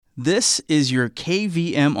This is your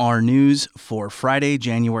KVMR news for Friday,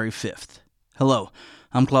 January 5th. Hello,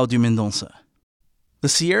 I'm Claudio Mendonça. The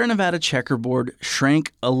Sierra Nevada checkerboard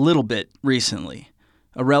shrank a little bit recently.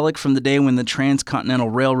 A relic from the day when the Transcontinental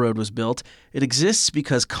Railroad was built, it exists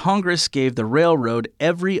because Congress gave the railroad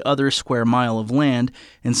every other square mile of land,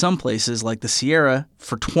 in some places like the Sierra,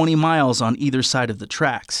 for 20 miles on either side of the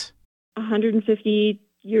tracks. 150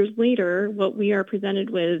 years later, what we are presented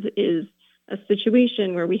with is a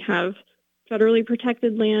situation where we have federally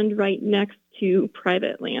protected land right next to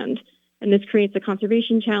private land. And this creates a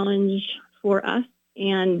conservation challenge for us.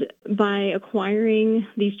 And by acquiring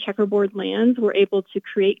these checkerboard lands, we're able to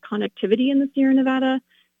create connectivity in the Sierra Nevada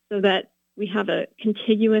so that we have a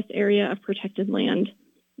contiguous area of protected land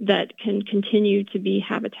that can continue to be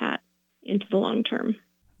habitat into the long term.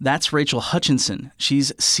 That's Rachel Hutchinson.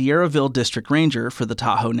 She's Sierraville District Ranger for the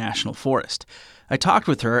Tahoe National Forest. I talked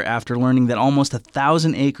with her after learning that almost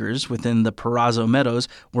 1,000 acres within the Purazo Meadows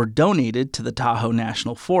were donated to the Tahoe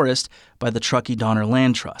National Forest by the Truckee Donner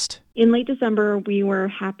Land Trust. In late December, we were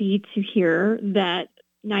happy to hear that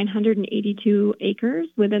 982 acres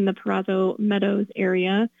within the Purazo Meadows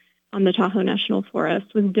area on the Tahoe National Forest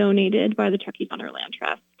was donated by the Truckee Donner Land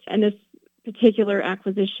Trust. And this particular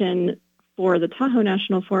acquisition for the Tahoe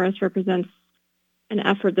National Forest represents an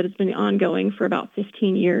effort that has been ongoing for about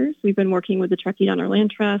 15 years. We've been working with the Truckee Donner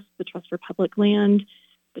Land Trust, the Trust for Public Land,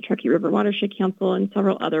 the Truckee River Watershed Council, and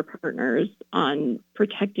several other partners on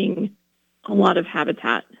protecting a lot of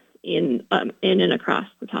habitat in and across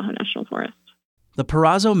the Tahoe National Forest. The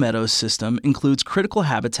Purazo Meadows system includes critical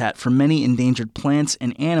habitat for many endangered plants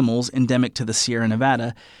and animals endemic to the Sierra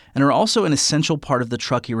Nevada and are also an essential part of the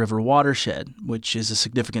Truckee River watershed, which is a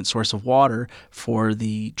significant source of water for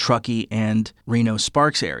the Truckee and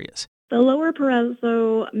Reno-Sparks areas. The lower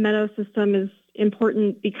Purazo Meadow system is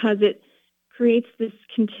important because it creates this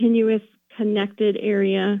continuous connected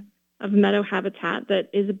area of meadow habitat that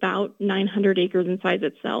is about 900 acres in size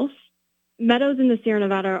itself. Meadows in the Sierra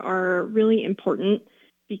Nevada are really important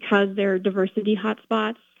because they're diversity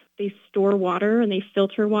hotspots. They store water and they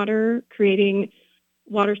filter water, creating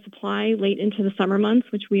water supply late into the summer months,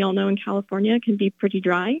 which we all know in California can be pretty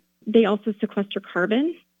dry. They also sequester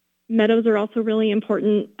carbon. Meadows are also really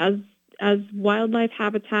important as wildlife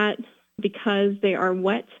habitat because they are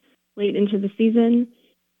wet late into the season,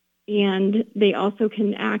 and they also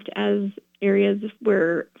can act as areas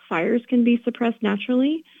where fires can be suppressed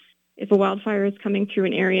naturally. If a wildfire is coming through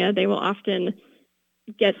an area, they will often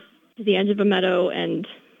get to the edge of a meadow and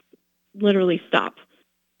literally stop,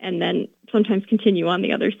 and then sometimes continue on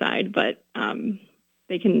the other side. But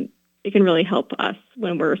they can really help us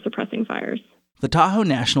when we're suppressing fires. The Tahoe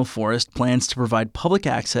National Forest plans to provide public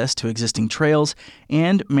access to existing trails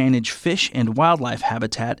and manage fish and wildlife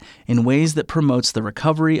habitat in ways that promotes the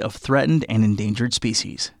recovery of threatened and endangered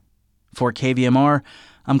species. For KVMR,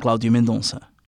 I'm Claudio Mendonça.